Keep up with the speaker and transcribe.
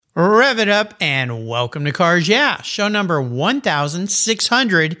Rev it up and welcome to Cars Yeah, show number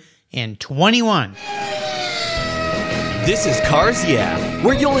 1621. This is Cars Yeah,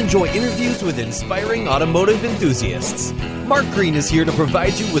 where you'll enjoy interviews with inspiring automotive enthusiasts. Mark Green is here to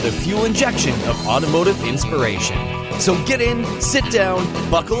provide you with a fuel injection of automotive inspiration. So get in, sit down,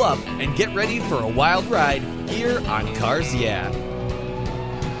 buckle up, and get ready for a wild ride here on Cars Yeah.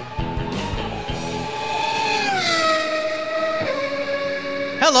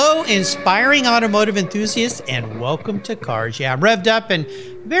 Hello, inspiring automotive enthusiasts, and welcome to Cars Yeah. Revved up and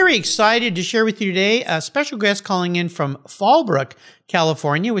very excited to share with you today a special guest calling in from Fallbrook,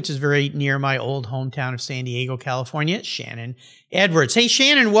 California, which is very near my old hometown of San Diego, California, Shannon Edwards. Hey,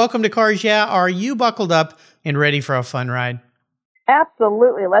 Shannon, welcome to Cars Yeah. Are you buckled up and ready for a fun ride?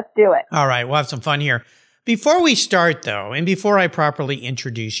 Absolutely. Let's do it. All right, we'll have some fun here. Before we start, though, and before I properly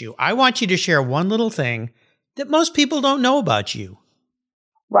introduce you, I want you to share one little thing that most people don't know about you.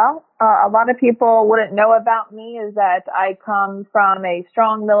 Well, a lot of people wouldn't know about me is that I come from a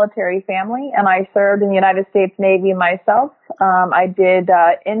strong military family, and I served in the United States Navy myself. I did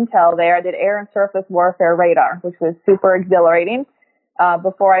intel there. I did air and surface warfare radar, which was super exhilarating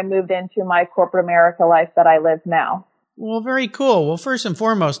before I moved into my corporate America life that I live now. Well, very cool. Well, first and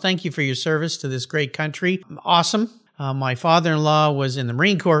foremost, thank you for your service to this great country. Awesome. My father-in-law was in the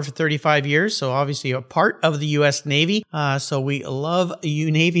Marine Corps for 35 years, so obviously a part of the U.S. Navy. So we love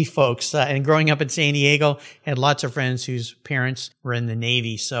you Navy folks. And growing up in San Diego, had lots of friends whose parents were in the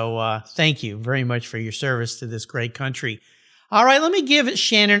Navy. So thank you very much for your service to this great country. All right, let me give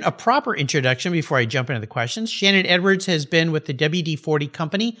Shannon a proper introduction before I jump into the questions. Shannon Edwards has been with the WD-40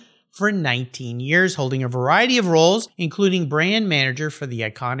 company for 19 years, holding a variety of roles, including brand manager for the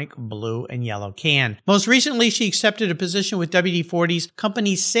iconic blue and yellow can. Most recently, she accepted a position with WD-40's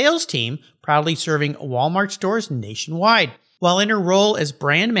company's sales team, proudly serving Walmart stores nationwide. While in her role as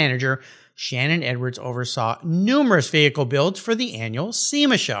brand manager, Shannon Edwards oversaw numerous vehicle builds for the annual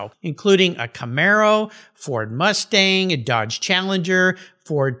SEMA show, including a Camaro, Ford Mustang, a Dodge Challenger,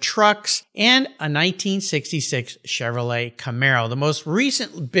 Ford trucks, and a 1966 Chevrolet Camaro. The most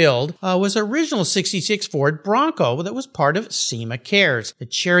recent build was an original 66 Ford Bronco that was part of SEMA Cares, the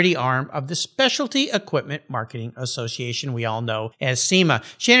charity arm of the Specialty Equipment Marketing Association we all know as SEMA.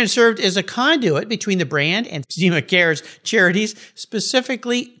 Shannon served as a conduit between the brand and SEMA Cares charities,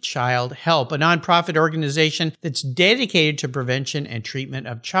 specifically Child Help, a nonprofit organization that's dedicated to prevention and treatment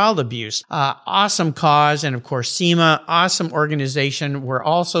of child abuse. Awesome cause, and of course SEMA, awesome organization. We're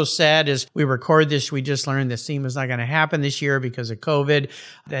also sad as we record this, we just learned that SEMA is not going to happen this year because of COVID.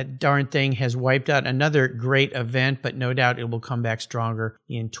 That darn thing has wiped out another great event, but no doubt it will come back stronger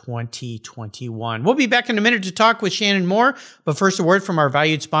in 2021. We'll be back in a minute to talk with Shannon more, but first a word from our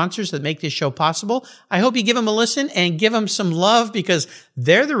valued sponsors that make this show possible. I hope you give them a listen and give them some love because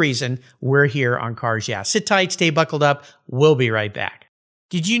they're the reason we're here on Cars Yeah. Sit tight, stay buckled up. We'll be right back.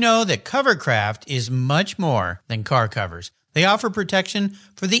 Did you know that Covercraft is much more than car covers? They offer protection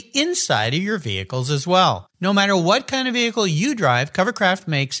for the inside of your vehicles as well. No matter what kind of vehicle you drive, Covercraft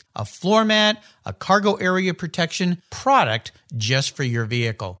makes a floor mat, a cargo area protection product just for your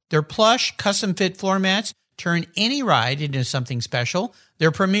vehicle. Their plush, custom-fit floor mats turn any ride into something special.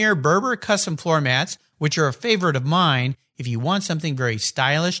 Their premier Berber custom floor mats, which are a favorite of mine if you want something very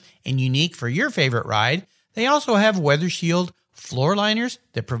stylish and unique for your favorite ride. They also have Weather Shield floor liners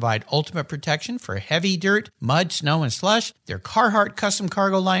that provide ultimate protection for heavy dirt, mud, snow, and slush. Their Carhartt custom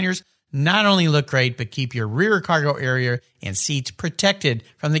cargo liners not only look great, but keep your rear cargo area and seats protected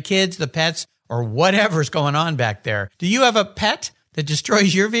from the kids, the pets, or whatever's going on back there. Do you have a pet that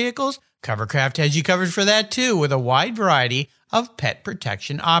destroys your vehicles? Covercraft has you covered for that too, with a wide variety of pet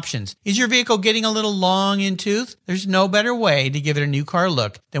protection options. Is your vehicle getting a little long in tooth? There's no better way to give it a new car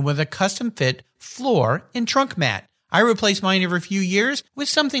look than with a custom fit floor and trunk mat. I replace mine every few years with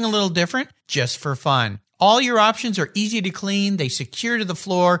something a little different just for fun. All your options are easy to clean, they secure to the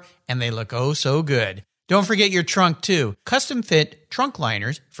floor, and they look oh so good. Don't forget your trunk too. Custom fit trunk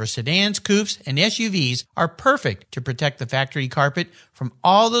liners for sedans, coupes, and SUVs are perfect to protect the factory carpet from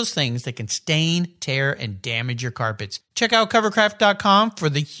all those things that can stain, tear, and damage your carpets. Check out Covercraft.com for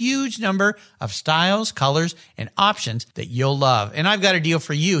the huge number of styles, colors, and options that you'll love. And I've got a deal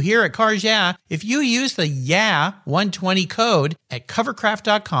for you here at Cars Yeah. If you use the YEAH120 code at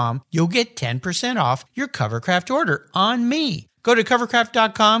Covercraft.com, you'll get 10% off your Covercraft order on me. Go to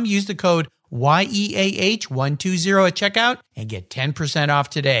Covercraft.com, use the code YEAH120 at checkout and get 10% off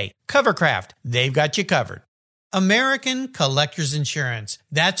today. Covercraft, they've got you covered. American Collectors Insurance.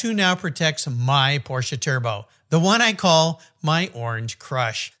 That's who now protects my Porsche Turbo, the one I call my Orange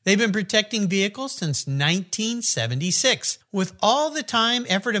Crush. They've been protecting vehicles since 1976. With all the time,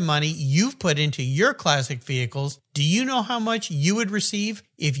 effort, and money you've put into your classic vehicles, do you know how much you would receive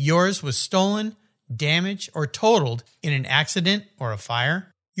if yours was stolen, damaged, or totaled in an accident or a fire?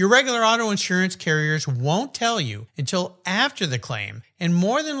 Your regular auto insurance carriers won't tell you until after the claim, and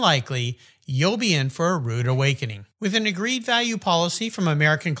more than likely, you'll be in for a rude awakening. With an agreed value policy from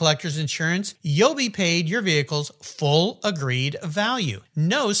American Collectors Insurance, you'll be paid your vehicle's full agreed value.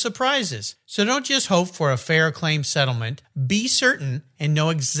 No surprises. So don't just hope for a fair claim settlement. Be certain and know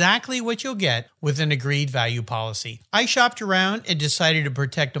exactly what you'll get with an agreed value policy. I shopped around and decided to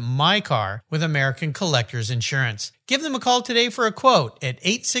protect my car with American Collectors Insurance. Give them a call today for a quote at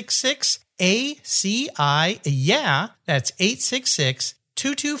 866-ACI-YEAH. That's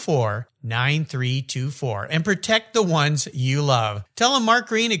 866-224-9324 and protect the ones you love. Tell them Mark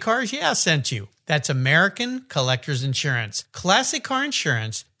Green at Cars Yeah sent you. That's American Collectors Insurance. Classic car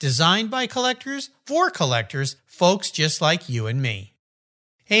insurance designed by collectors for collectors, folks just like you and me.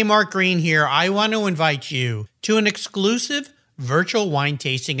 Hey, Mark Green here. I want to invite you to an exclusive virtual wine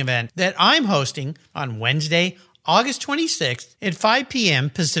tasting event that I'm hosting on Wednesday, August 26th at 5 p.m.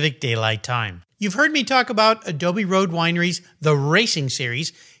 Pacific Daylight Time. You've heard me talk about Adobe Road Winery's The Racing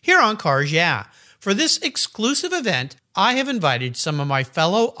Series here on Cars Yeah. For this exclusive event, I have invited some of my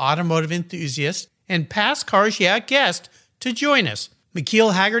fellow automotive enthusiasts and past Cars Yeah guests to join us.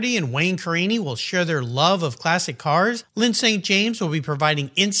 McKeel Haggerty and Wayne Carini will share their love of classic cars. Lynn St. James will be providing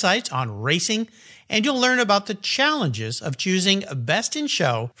insights on racing, and you'll learn about the challenges of choosing Best in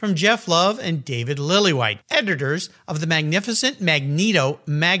Show from Jeff Love and David Lillywhite, editors of the magnificent Magneto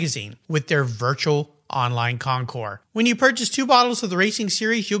magazine, with their virtual online concours. When you purchase 2 bottles of the Racing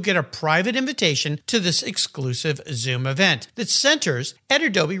Series, you'll get a private invitation to this exclusive Zoom event that centers at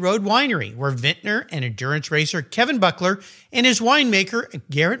Adobe Road Winery, where vintner and endurance racer Kevin Buckler and his winemaker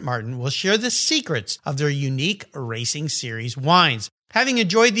Garrett Martin will share the secrets of their unique Racing Series wines. Having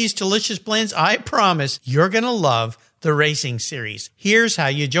enjoyed these delicious blends, I promise you're going to love the Racing Series. Here's how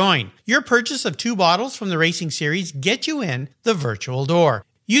you join. Your purchase of 2 bottles from the Racing Series gets you in the virtual door.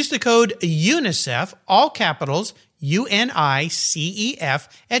 Use the code UNICEF, all capitals, UNICEF,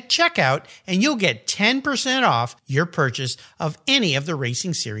 at checkout, and you'll get 10% off your purchase of any of the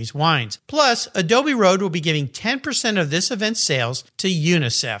Racing Series wines. Plus, Adobe Road will be giving 10% of this event's sales to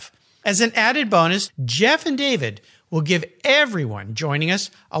UNICEF. As an added bonus, Jeff and David will give everyone joining us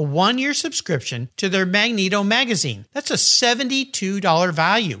a 1-year subscription to their Magneto magazine. That's a $72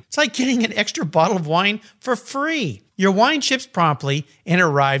 value. It's like getting an extra bottle of wine for free. Your wine ships promptly and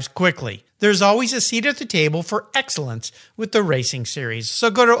arrives quickly. There's always a seat at the table for excellence with the Racing Series.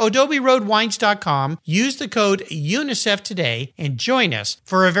 So go to adoberoadwines.com, use the code UNICEF today, and join us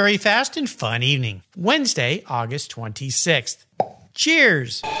for a very fast and fun evening. Wednesday, August 26th.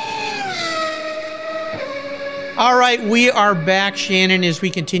 Cheers! All right, we are back, Shannon, as we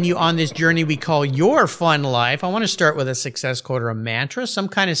continue on this journey we call Your Fun Life. I want to start with a success quote or a mantra, some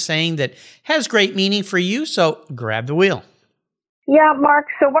kind of saying that has great meaning for you, so grab the wheel. Yeah, Mark,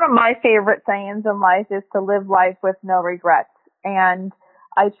 so one of my favorite sayings in life is to live life with no regrets. And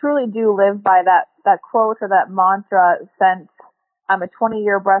I truly do live by that quote or that mantra since I'm a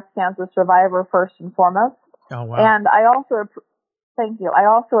 20-year breast cancer survivor, first and foremost. Oh, wow. And I also, thank you, I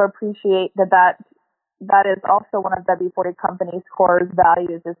also appreciate that is also one of W40 Company's core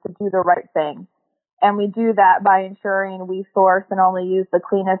values, is to do the right thing. And we do that by ensuring we source and only use the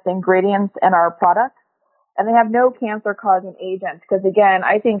cleanest ingredients in our products. And they have no cancer-causing agents. Because again,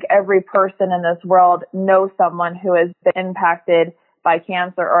 I think every person in this world knows someone who has been impacted by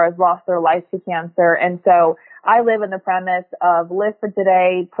cancer or has lost their life to cancer. And so I live in the premise of live for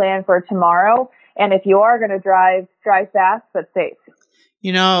today, plan for tomorrow. And if you are going to drive fast, but safe.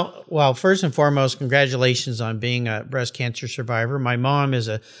 You know, well, first and foremost, congratulations on being a breast cancer survivor. My mom is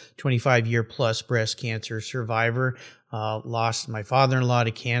a 25-year plus breast cancer survivor, lost my father-in-law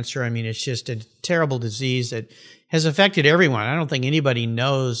to cancer. I mean, it's just a terrible disease that has affected everyone. I don't think anybody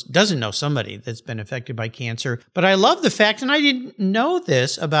doesn't know somebody that's been affected by cancer. But I love the fact, and I didn't know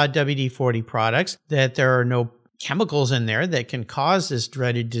this about WD-40 products, that there are no chemicals in there that can cause this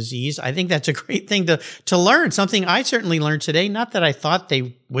dreaded disease. I think that's a great thing to learn, something I certainly learned today. Not that I thought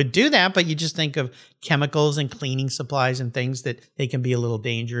they would do that, but you just think of chemicals and cleaning supplies and things that they can be a little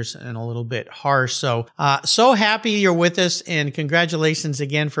dangerous and a little bit harsh. So happy you're with us, and congratulations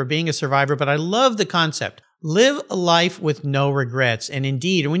again for being a survivor. But I love the concept. Live a life with no regrets. And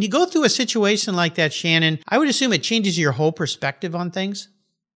indeed, when you go through a situation like that, Shannon, I would assume it changes your whole perspective on things.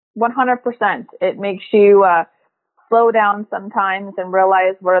 100%. It makes you slow down sometimes and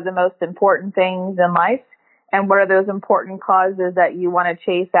realize what are the most important things in life and what are those important causes that you want to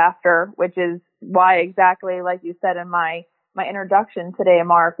chase after, which is why exactly, like you said in my introduction today,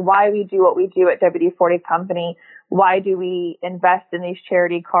 Mark, why we do what we do at WD-40 Company. Why do we invest in these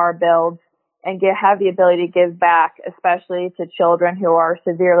charity car builds and have the ability to give back, especially to children who are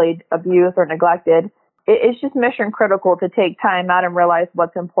severely abused or neglected? It's just mission critical to take time out and realize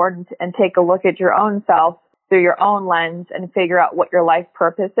what's important and take a look at your own self through your own lens and figure out what your life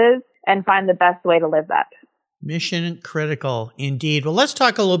purpose is and find the best way to live that. Mission critical indeed. Well, let's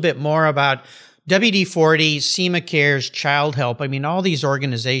talk a little bit more about WD-40, SEMA Cares, Child Help. I mean, all these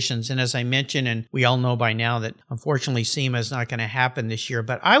organizations, and as I mentioned, and we all know by now that unfortunately SEMA is not going to happen this year,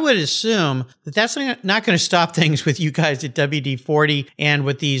 but I would assume that that's not going to stop things with you guys at WD-40 and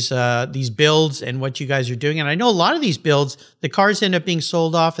with these builds and what you guys are doing. And I know a lot of these builds, the cars end up being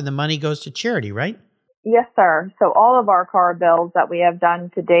sold off and the money goes to charity, right? Yes, sir. So all of our car builds that we have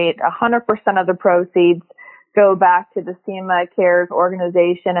done to date, 100% of the proceeds go back to the SEMA Cares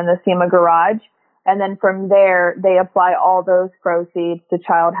organization and the SEMA Garage. And then from there, they apply all those proceeds to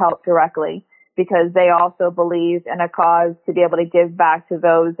Child Help directly because they also believe in a cause to be able to give back to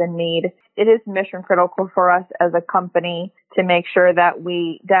those in need. It is mission critical for us as a company to make sure that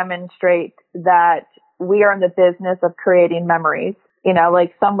we demonstrate that we are in the business of creating memories. You know,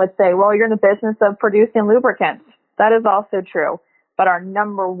 like some would say, well, you're in the business of producing lubricants. That is also true. But our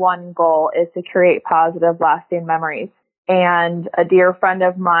number one goal is to create positive, lasting memories. And a dear friend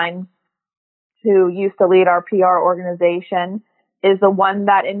of mine who used to lead our PR organization is the one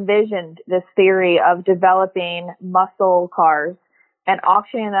that envisioned this theory of developing muscle cars and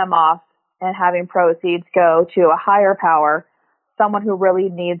auctioning them off and having proceeds go to a higher power, someone who really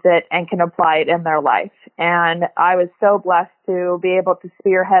needs it and can apply it in their life. And I was so blessed to be able to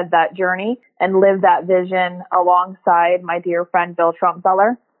spearhead that journey and live that vision alongside my dear friend, Bill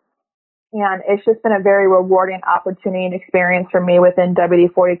Trumpfeller. And it's just been a very rewarding opportunity and experience for me within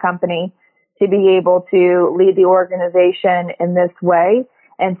WD-40 Company to be able to lead the organization in this way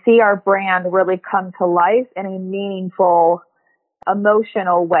and see our brand really come to life in a meaningful,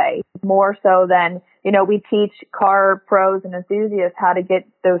 emotional way, more so than, you know, we teach car pros and enthusiasts how to get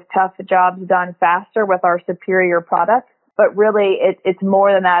those tough jobs done faster with our superior products. But really, it's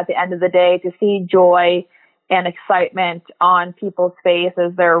more than that at the end of the day to see joy and excitement on people's face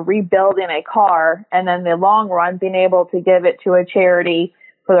as they're rebuilding a car. And then in the long run, being able to give it to a charity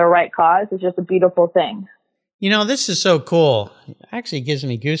for the right cause is just a beautiful thing. You know, this is so cool. It actually gives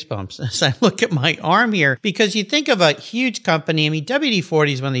me goosebumps as I look at my arm here because you think of a huge company. I mean,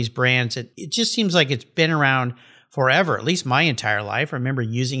 WD-40 is one of these brands. It just seems like it's been around forever, at least my entire life. I remember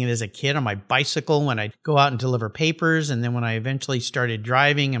using it as a kid on my bicycle when I'd go out and deliver papers. And then when I eventually started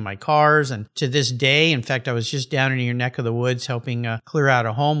driving in my cars, and to this day, in fact, I was just down in your neck of the woods helping clear out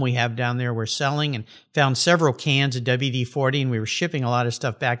a home we have down there we're selling, and found several cans of WD-40, and we were shipping a lot of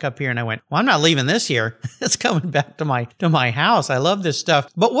stuff back up here. And I went, well, I'm not leaving this here. It's coming back to my house. I love this stuff.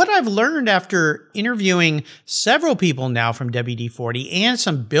 But what I've learned after interviewing several people now from WD-40 and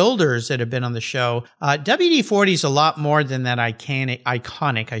some builders that have been on the show, WD-40 is a lot more than that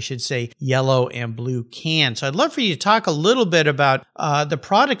iconic, I should say, yellow and blue can. So I'd love for you to talk a little bit about the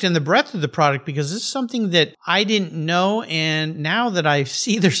product and the breadth of the product, because this is something that I didn't know. And now that I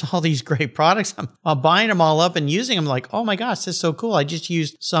see there's all these great products, I'm buying them all up and using them like, oh my gosh, this is so cool. I just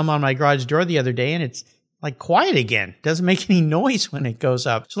used some on my garage door the other day and it's like quiet again. Doesn't make any noise when it goes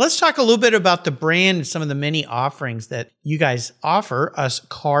up. So let's talk a little bit about the brand and some of the many offerings that you guys offer us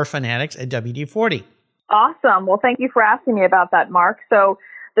car fanatics at WD-40. Awesome. Well, thank you for asking me about that, Mark. So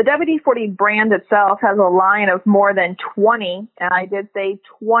the WD-40 brand itself has a line of more than 20, and I did say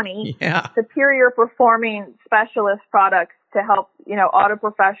 20, superior performing specialist products to help, auto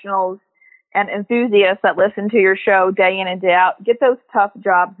professionals and enthusiasts that listen to your show day in and day out get those tough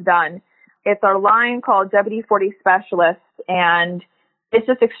jobs done. It's our line called WD-40 Specialists, and it's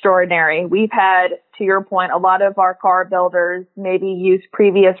just extraordinary. We've had, to your point, a lot of our car builders maybe use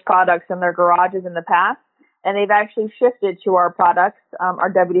previous products in their garages in the past, and they've actually shifted to our products,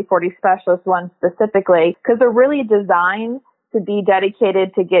 our WD-40 Specialist ones specifically, because they're really designed to be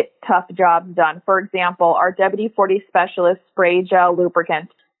dedicated to get tough jobs done. For example, our WD-40 Specialist Spray Gel Lubricant,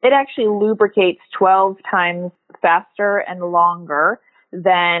 it actually lubricates 12 times faster and longer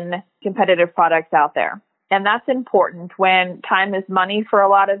than competitive products out there. And that's important when time is money for a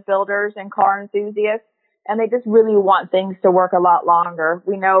lot of builders and car enthusiasts, and they just really want things to work a lot longer.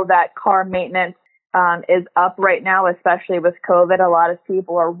 We know that car maintenance is up right now, especially with COVID. A lot of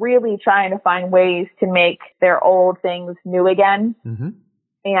people are really trying to find ways to make their old things new again. Mm-hmm.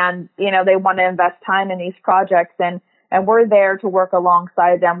 and, they want to invest time in these projects, and we're there to work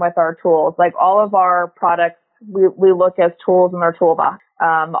alongside them with our tools. Like all of our products, we look as tools in their toolbox.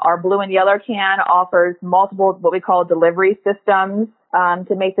 Our blue and yellow can offers multiple, what we call delivery systems,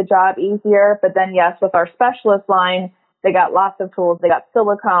 to make the job easier. But then yes, with our specialist line, they got lots of tools. They got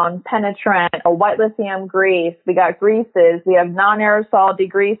silicone, penetrant, a white lithium grease. We got greases. We have non-aerosol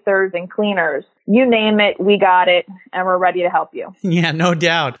degreasers and cleaners. You name it, we got it, and we're ready to help you. Yeah, no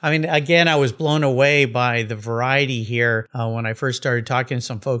doubt. I mean, again, I was blown away by the variety here when I first started talking to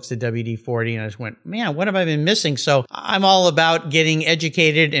some folks at WD-40, and I just went, man, what have I been missing? So I'm all about getting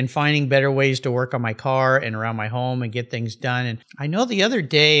educated and finding better ways to work on my car and around my home and get things done. And I know the other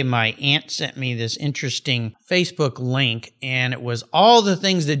day my aunt sent me this interesting Facebook link, and it was all the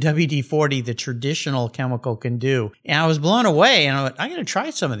things that WD-40, the traditional chemical, can do. And I was blown away, and I went, I'm going to try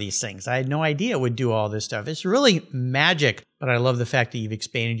some of these things. I had no idea it would do all this stuff. It's really magic, but I love the fact that you've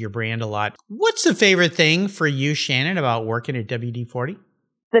expanded your brand a lot. What's the favorite thing for you, Shannon, about working at WD-40?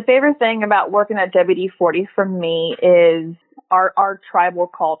 The favorite thing about working at WD-40 for me is our tribal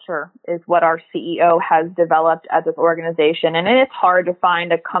culture is what our CEO has developed at this organization. And it's hard to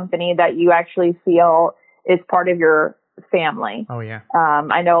find a company that you actually feel is part of your family. Oh, yeah.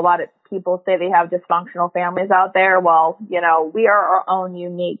 I know a lot of people say they have dysfunctional families out there. Well, we are our own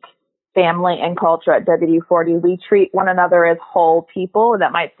unique family and culture at WD-40. We treat one another as whole people.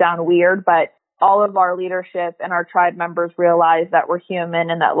 That might sound weird, but all of our leadership and our tribe members realize that we're human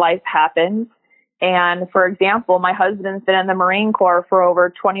and that life happens. And for example, my husband's been in the Marine Corps for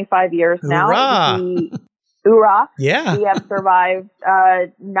over 25 years now. Hoorah. Yeah. We have survived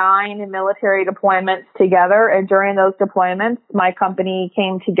 9 military deployments together. And during those deployments, my company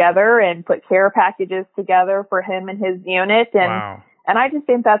came together and put care packages together for him and his unit. And wow. And I just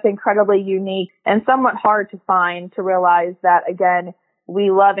think that's incredibly unique and somewhat hard to find, to realize that, again,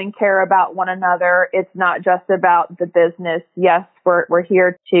 we love and care about one another. It's not just about the business. Yes, we're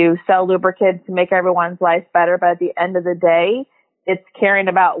here to sell lubricants to make everyone's life better. But at the end of the day, it's caring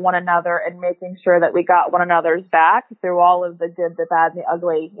about one another and making sure that we got one another's back through all of the good, the bad, and the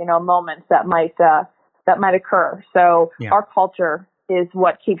ugly, moments that might occur. So yeah. Our culture is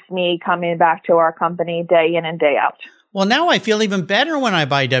what keeps me coming back to our company day in and day out. Well, now I feel even better when I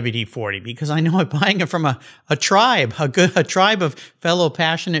buy WD-40 because I know I'm buying it from a tribe, a tribe of fellow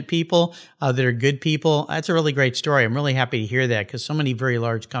passionate people that are good people. That's a really great story. I'm really happy to hear that because so many very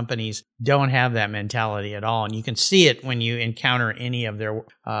large companies don't have that mentality at all. And you can see it when you encounter any of their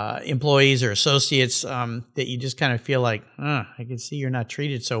employees or associates that you just kind of feel like, I can see you're not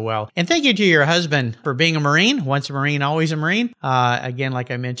treated so well. And thank you to your husband for being a Marine. Once a Marine, always a Marine. Again, like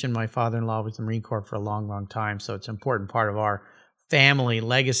I mentioned, my father-in-law was in the Marine Corps for a long, long time. So it's important part of our family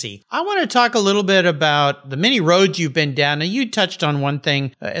legacy. I want to talk a little bit about the many roads you've been down. Now, you touched on one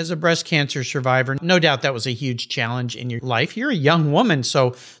thing as a breast cancer survivor. No doubt that was a huge challenge in your life. You're a young woman,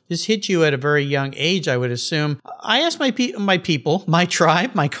 so this hit you at a very young age, I would assume. I asked my people, my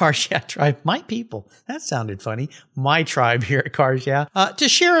tribe, my Cars Yeah tribe, my people, that sounded funny, my tribe here at Cars Yeah, to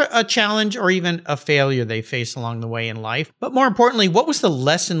share a challenge or even a failure they faced along the way in life. But more importantly, what was the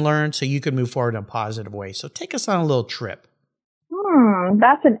lesson learned so you could move forward in a positive way? So take us on a little trip.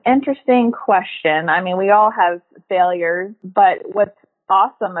 That's an interesting question. I mean, we all have failures, but what's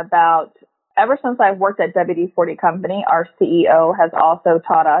awesome about, ever since I've worked at WD-40 Company, our CEO has also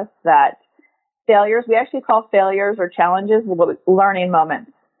taught us that failures, we actually call failures or challenges learning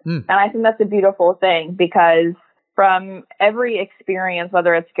moments. And I think that's a beautiful thing because from every experience,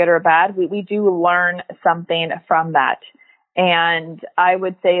 whether it's good or bad, we do learn something from that. And I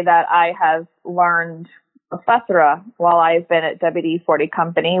would say that I have learned a plethora while I've been at WD-40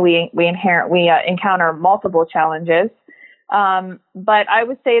 Company. We encounter multiple challenges. But I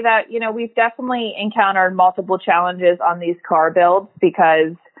would say that, we've definitely encountered multiple challenges on these car builds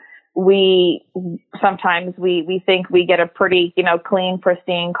because sometimes we think we get a pretty, clean,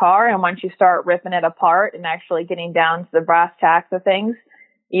 pristine car. And once you start ripping it apart and actually getting down to the brass tacks of things,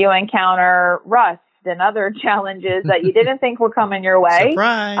 you encounter rust and other challenges that you didn't think were coming your way.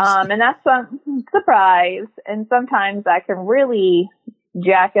 Surprise. And that's some surprise. And sometimes that can really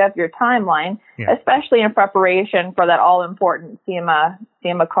jack up your timeline, especially in preparation for that all-important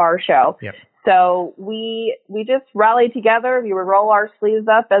SEMA car show. Yep. So we just rally together. We would roll our sleeves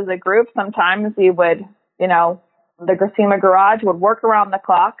up as a group. Sometimes we would, the SEMA garage would work around the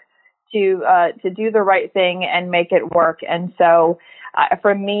clock to do the right thing and make it work. And so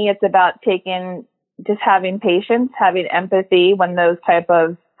for me, it's about just having patience, having empathy when those type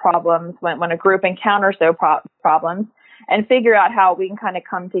of problems, when a group encounters those problems, and figure out how we can kind of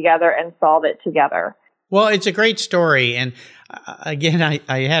come together and solve it together. Well, it's a great story. And again,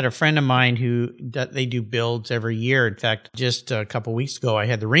 I had a friend of mine they do builds every year. In fact, just a couple weeks ago, I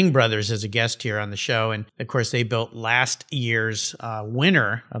had the Ring Brothers as a guest here on the show. And of course, they built last year's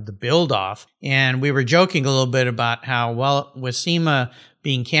winner of the build off. And we were joking a little bit about how, well, with SEMA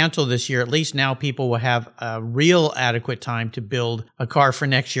being canceled this year, at least now people will have a real adequate time to build a car for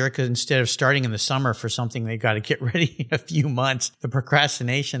next year, because instead of starting in the summer for something they got to get ready in a few months, the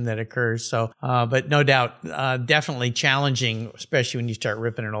procrastination that occurs. So, but no doubt, definitely challenging, especially when you start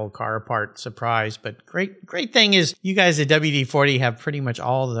ripping an old car apart. Surprise. But great thing is you guys at WD-40 have pretty much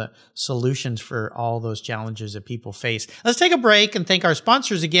all the solutions for all those challenges that people face. Let's take a break and thank our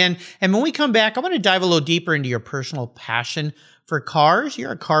sponsors again. And when we come back, I want to dive a little deeper into your personal passion for cars.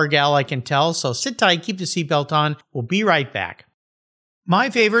 You're a car gal, I can tell. So sit tight, keep the seatbelt on. We'll be right back. My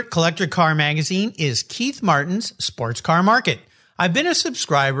favorite collector car magazine is Keith Martin's Sports Car Market. I've been a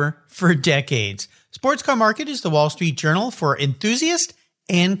subscriber for decades. Sports Car Market is the Wall Street Journal for enthusiasts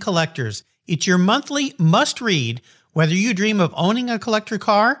and collectors. It's your monthly must-read, whether you dream of owning a collector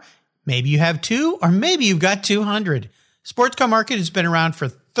car, maybe you have 2, or maybe you've got 200. Sports Car Market has been around for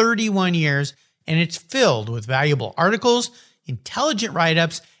 31 years, and it's filled with valuable articles, intelligent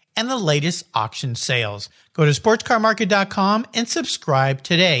write-ups, and the latest auction sales. Go to sportscarmarket.com and subscribe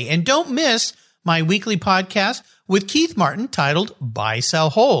today. And don't miss my weekly podcast with Keith Martin titled Buy,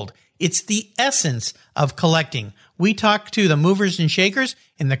 Sell, Hold. It's the essence of collecting. We talk to the movers and shakers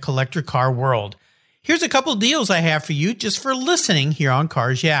in the collector car world. Here's a couple deals I have for you just for listening here on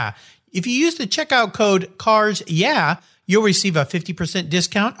Cars Yeah. If you use the checkout code Cars Yeah, you'll receive a 50%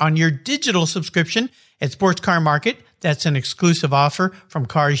 discount on your digital subscription at Sports Car Market. That's an exclusive offer from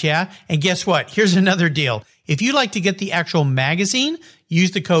Cars Yeah. And guess what? Here's another deal. If you'd like to get the actual magazine,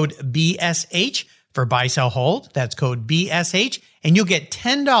 use the code BSH for Buy, Sell, Hold. That's code BSH, and you'll get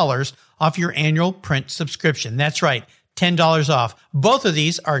 $10 off your annual print subscription. That's right, $10 off. Both of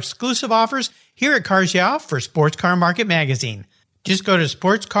these are exclusive offers here at Cars Yeah for Sports Car Market magazine. Just go to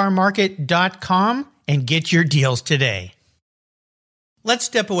sportscarmarket.com and get your deals today. Let's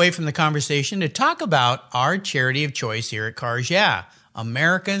step away from the conversation to talk about our charity of choice here at Cars Yeah,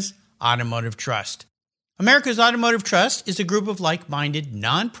 America's Automotive Trust. America's Automotive Trust is a group of like-minded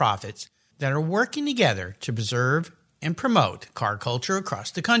nonprofits that are working together to preserve and promote car culture across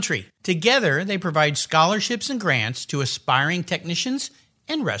the country. Together, they provide scholarships and grants to aspiring technicians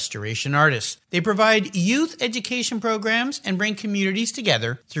and restoration artists. They provide youth education programs and bring communities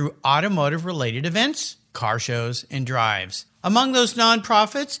together through automotive-related events, car shows, and drives. Among those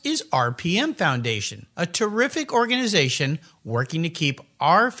nonprofits is RPM Foundation, a terrific organization working to keep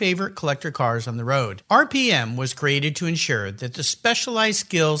our favorite collector cars on the road. RPM was created to ensure that the specialized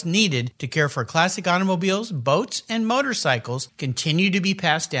skills needed to care for classic automobiles, boats, and motorcycles continue to be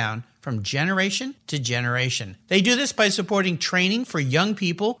passed down from generation to generation. They do this by supporting training for young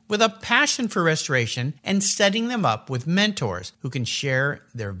people with a passion for restoration and setting them up with mentors who can share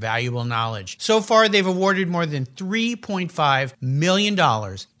their valuable knowledge. So far, they've awarded more than $3.5 million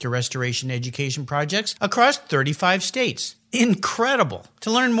to restoration education projects across 35 states. Incredible! To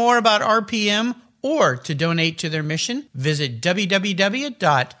learn more about RPM or to donate to their mission, visit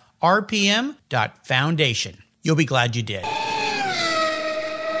www.rpm.foundation. You'll be glad you did.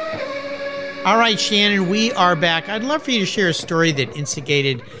 All right, Shannon, we are back. I'd love for you to share a story that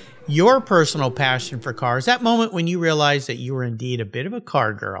instigated your personal passion for cars, that moment when you realized that you were indeed a bit of a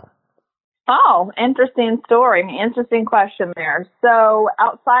car girl. Oh, interesting story. Interesting question there. So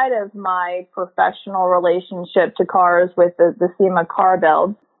outside of my professional relationship to cars with the SEMA car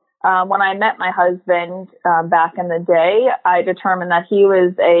builds, when I met my husband back in the day, I determined that he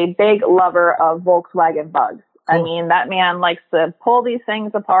was a big lover of Volkswagen Bugs. I mean, that man likes to pull these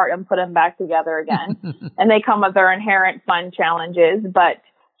things apart and put them back together again. And they come with their inherent fun challenges. But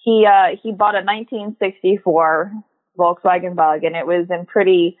he bought a 1964 Volkswagen Bug, and it was in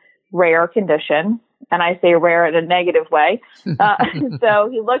pretty rare condition. And I say rare in a negative way. So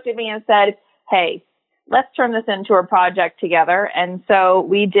he looked at me and said, "Hey, let's turn this into a project together." And so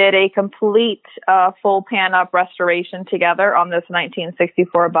we did a complete full pan-up restoration together on this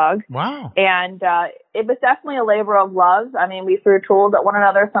 1964 Bug. Wow. And it was definitely a labor of love. I mean, we threw tools at one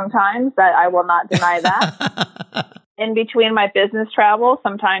another sometimes. That I will not deny that. In between my business travel,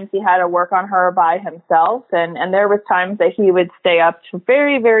 sometimes he had to work on her by himself. And there was times that he would stay up to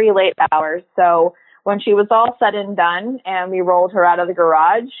very, very late hours. So when she was all said and done and we rolled her out of the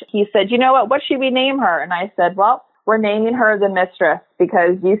garage, he said, "You know what should we name her?" And I said, "Well, we're naming her the Mistress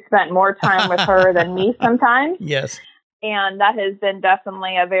because you spent more time with her than me sometimes." Yes. And that has been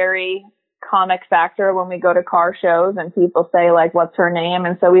definitely a very comic factor when we go to car shows and people say, like, "What's her name?"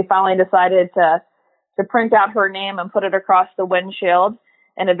 And so we finally decided to to print out her name and put it across the windshield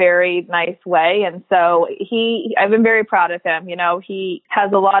in a very nice way. And so I've been very proud of him. You know, he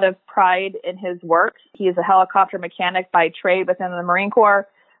has a lot of pride in his work. He is a helicopter mechanic by trade within the Marine Corps,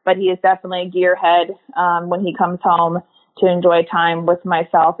 but he is definitely a gearhead when he comes home to enjoy time with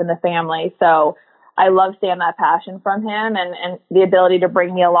myself and the family. So I love seeing that passion from him, and the ability to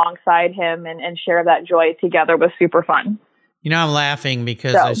bring me alongside him and share that joy together was super fun. You know, I'm laughing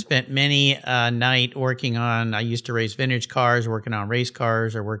because I spent many a night I used to race vintage cars, working on race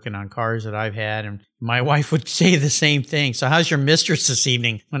cars or working on cars that I've had. And my wife would say the same thing. So how's your mistress this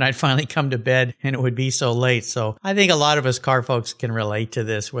evening? When I'd finally come to bed and it would be so late. So I think a lot of us car folks can relate to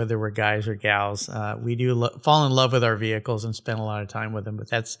this, whether we're guys or gals. We do fall in love with our vehicles and spend a lot of time with them,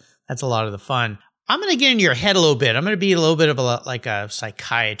 but that's a lot of the fun. I'm going to get into your head a little bit. I'm going to be a little bit of like a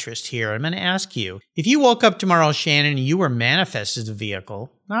psychiatrist here. I'm going to ask you, if you woke up tomorrow, Shannon, and you were manifested as a vehicle,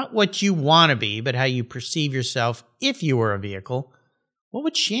 not what you want to be, but how you perceive yourself if you were a vehicle, what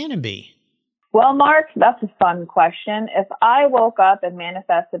would Shannon be? Well, Mark, that's a fun question. If I woke up and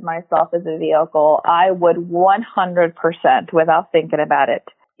manifested myself as a vehicle, I would 100%, without thinking about it,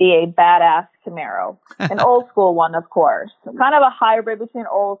 be a badass Camaro. An old school one, of course. Kind of a hybrid between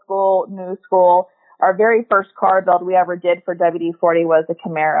old school, new school. Our very first car build we ever did for WD-40 was a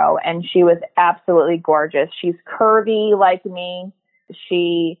Camaro, and she was absolutely gorgeous. She's curvy like me.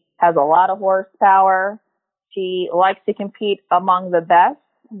 She has a lot of horsepower. She likes to compete among the best,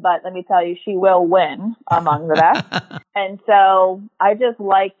 but let me tell you, she will win among the best. And so I just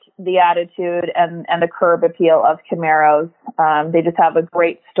like the attitude and the curb appeal of Camaros. They just have a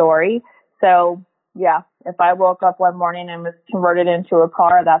great story. So yeah, if I woke up one morning and was converted into a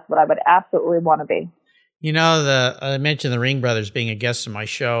car, that's what I would absolutely want to be. You know, I mentioned the Ring brothers being a guest on my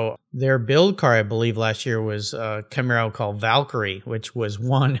show. Their build car, I believe, last year was a Camaro called Valkyrie, which was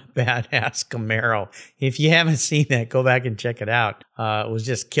one badass Camaro. If you haven't seen that, go back and check it out. It was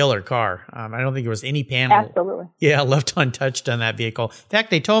just killer car. I don't think there was any panel. Absolutely. Yeah, left untouched on that vehicle. In fact,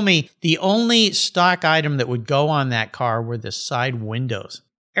 they told me the only stock item that would go on that car were the side windows.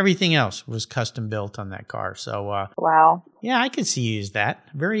 Everything else was custom built on that car. So, wow. Yeah, I could see you use that.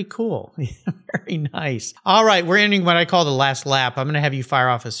 Very cool. Very nice. All right, we're ending what I call the last lap. I'm going to have you fire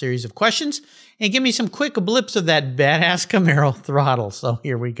off a series of questions and give me some quick blips of that badass Camaro throttle. So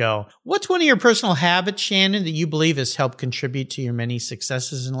here we go. What's one of your personal habits, Shannon, that you believe has helped contribute to your many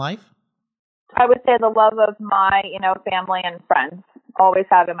successes in life? I would say the love of my, family and friends. Always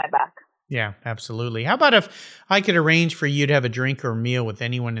having my back. Yeah, absolutely. How about if I could arrange for you to have a drink or a meal with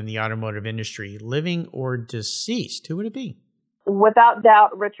anyone in the automotive industry, living or deceased? Who would it be? Without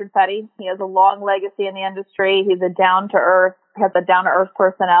doubt, Richard Petty. He has a long legacy in the industry. He's has a down-to-earth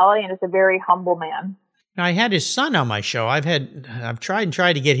personality, and is a very humble man. Now, I had his son on my show. I've tried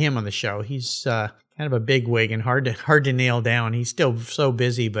to get him on the show. He's kind of a big wig and hard to nail down. He's still so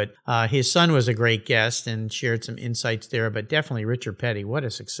busy, but his son was a great guest and shared some insights there. But definitely Richard Petty, what a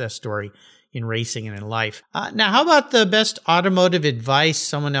success story in racing and in life. Now, how about the best automotive advice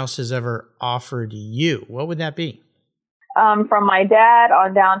someone else has ever offered you? What would that be? From my dad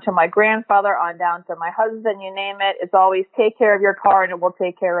on down to my grandfather, on down to my husband, you name it. It's always take care of your car and it will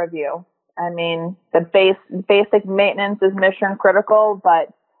take care of you. I mean, the basic maintenance is mission critical,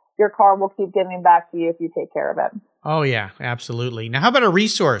 but your car will keep giving back to you if you take care of it. Oh, yeah, absolutely. Now, how about a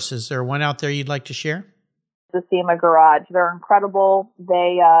resource? Is there one out there you'd like to share? The SEMA Garage. They're incredible.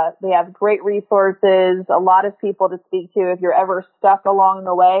 They have great resources, a lot of people to speak to if you're ever stuck along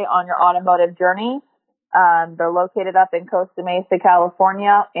the way on your automotive journey. They're located up in Costa Mesa,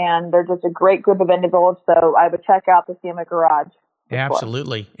 California, and they're just a great group of individuals. So I would check out the SEMA Garage.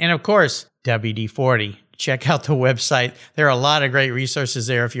 Absolutely. And of course, WD-40. Check out the website. There are a lot of great resources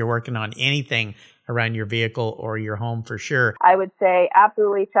there if you're working on anything around your vehicle or your home for sure. I would say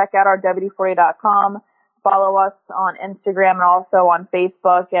absolutely check out our WD-40.com. Follow us on Instagram and also on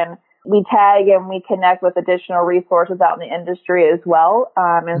Facebook. And we tag and we connect with additional resources out in the industry as well.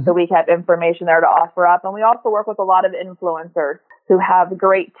 So we have information there to offer up. And we also work with a lot of influencers who have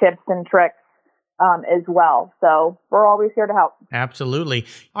great tips and tricks as well. So we're always here to help. Absolutely.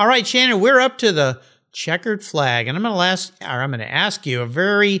 All right, Shannon, we're up to the checkered flag, and I'm going to ask you a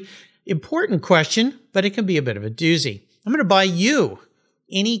very important question, but it can be a bit of a doozy. I'm going to buy you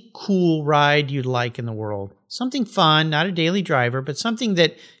any cool ride you'd like in the world. Something fun, not a daily driver, but something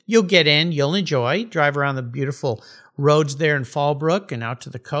that you'll get in, you'll enjoy, drive around the beautiful roads there in Fallbrook and out to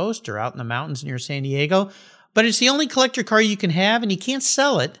the coast or out in the mountains near San Diego. But it's the only collector car you can have, and you can't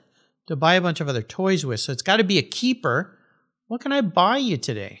sell it to buy a bunch of other toys with. So it's got to be a keeper. What can I buy you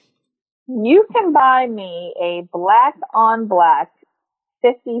today? You can buy me a black on black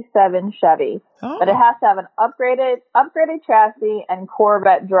 57 Chevy. Oh. But it has to have an upgraded chassis and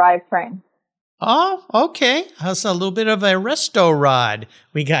Corvette drivetrain. Oh, okay. That's a little bit of a resto rod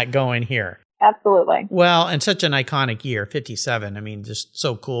we got going here. Absolutely. Well, and such an iconic year, 57. I mean, just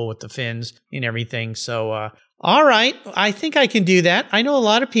so cool with the fins and everything. So, all right. I think I can do that. I know a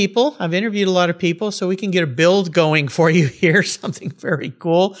lot of people. I've interviewed a lot of people, so we can get a build going for you here. Something very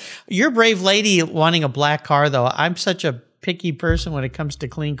cool. You're a brave lady wanting a black car, though. I'm such a picky person when it comes to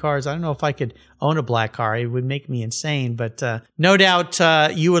clean cars. I don't know if I could own a black car. It would make me insane, but no doubt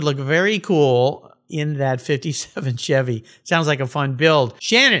you would look very cool in that 57 Chevy. Sounds like a fun build.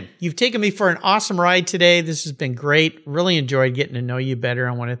 Shannon, you've taken me for an awesome ride today. This has been great. Really enjoyed getting to know you better.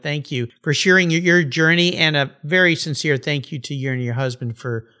 I want to thank you for sharing your journey, and a very sincere thank you to you and your husband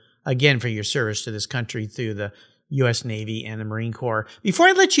for your service to this country through the U.S. Navy and the Marine Corps. Before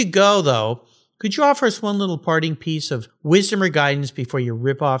I let you go, though, could you offer us one little parting piece of wisdom or guidance before you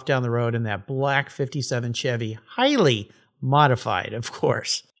rip off down the road in that black 57 Chevy, highly modified, of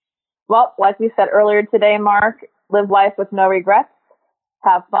course? Well, like we said earlier today, Mark, live life with no regrets,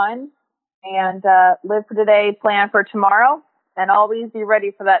 have fun, and live for today, plan for tomorrow, and always be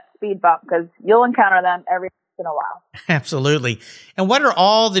ready for that speed bump, because you'll encounter them every once in a while. Absolutely. And what are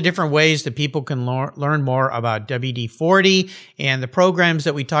all the different ways that people can learn more about WD-40 and the programs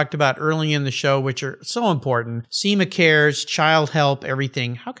that we talked about early in the show, which are so important? SEMA Cares, Child Help,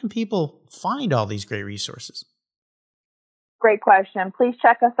 everything. How can people find all these great resources? Great question. Please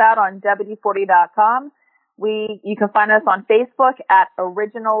check us out on WD40.com. You can find us on Facebook at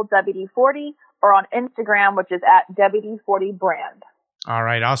Original WD-40 or on Instagram, which is at WD-40 Brand. All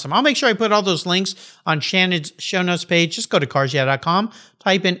right, awesome. I'll make sure I put all those links on Shannon's show notes page. Just go to carsyeah.com,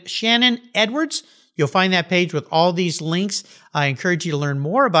 type in Shannon Edwards. You'll find that page with all these links. I encourage you to learn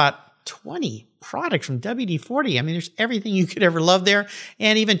more about 20 products from WD-40. I mean, there's everything you could ever love there.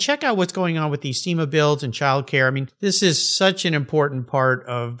 And even check out what's going on with these SEMA builds and childcare. I mean, this is such an important part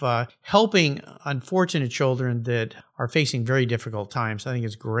of helping unfortunate children that are facing very difficult times. I think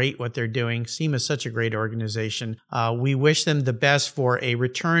it's great what they're doing. SEMA is such a great organization. We wish them the best for a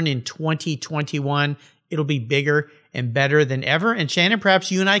return in 2021. It'll be bigger and better than ever. And Shannon,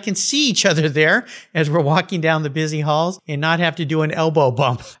 perhaps you and I can see each other there as we're walking down the busy halls and not have to do an elbow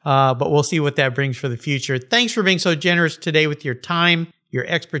bump. But we'll see what that brings for the future. Thanks for being so generous today with your time, your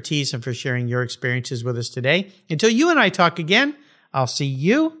expertise, and for sharing your experiences with us today. Until you and I talk again, I'll see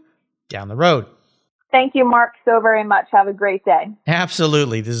you down the road. Thank you, Mark, so very much. Have a great day.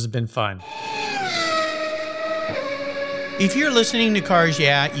 Absolutely. This has been fun. If you're listening to Cars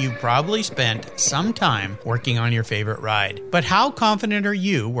Yeah, you've probably spent some time working on your favorite ride. But how confident are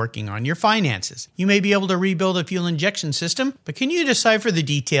you working on your finances? You may be able to rebuild a fuel injection system, but can you decipher the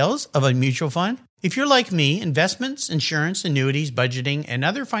details of a mutual fund? If you're like me, investments, insurance, annuities, budgeting, and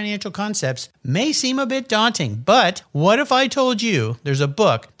other financial concepts may seem a bit daunting, but what if I told you there's a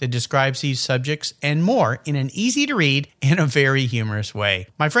book that describes these subjects and more in an easy-to-read and a very humorous way?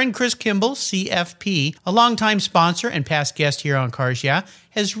 My friend Chris Kimball, CFP, a longtime sponsor and past guest here on Cars Yeah,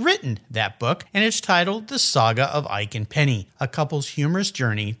 has written that book, and it's titled The Saga of Ike and Penny, a couple's humorous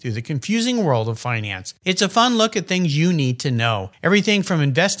journey through the confusing world of finance. It's a fun look at things you need to know, everything from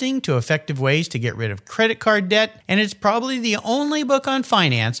investing to effective ways to get rid of credit card debt, and it's probably the only book on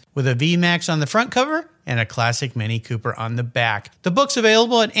finance with a VMAX on the front cover and a classic Mini Cooper on the back. The book's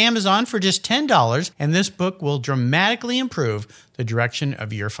available at Amazon for just $10, and this book will dramatically improve the direction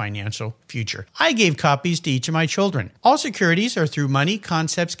of your financial future. I gave copies to each of my children. All securities are through Money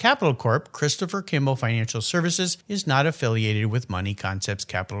Concepts Capital Corp. Christopher Kimball Financial Services is not affiliated with Money Concepts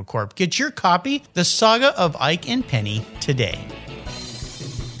Capital Corp. Get your copy, The Saga of Ike and Penny, today.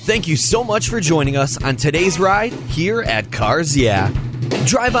 Thank you so much for joining us on today's ride here at Cars Yeah.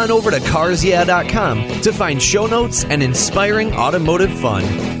 Drive on over to carsyeah.com to find show notes and inspiring automotive fun.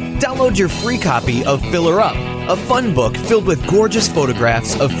 Download your free copy of Filler Up, a fun book filled with gorgeous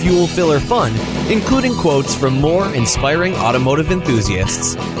photographs of fuel filler fun, including quotes from more inspiring automotive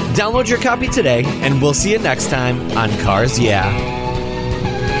enthusiasts. Download your copy today, and we'll see you next time on Cars Yeah.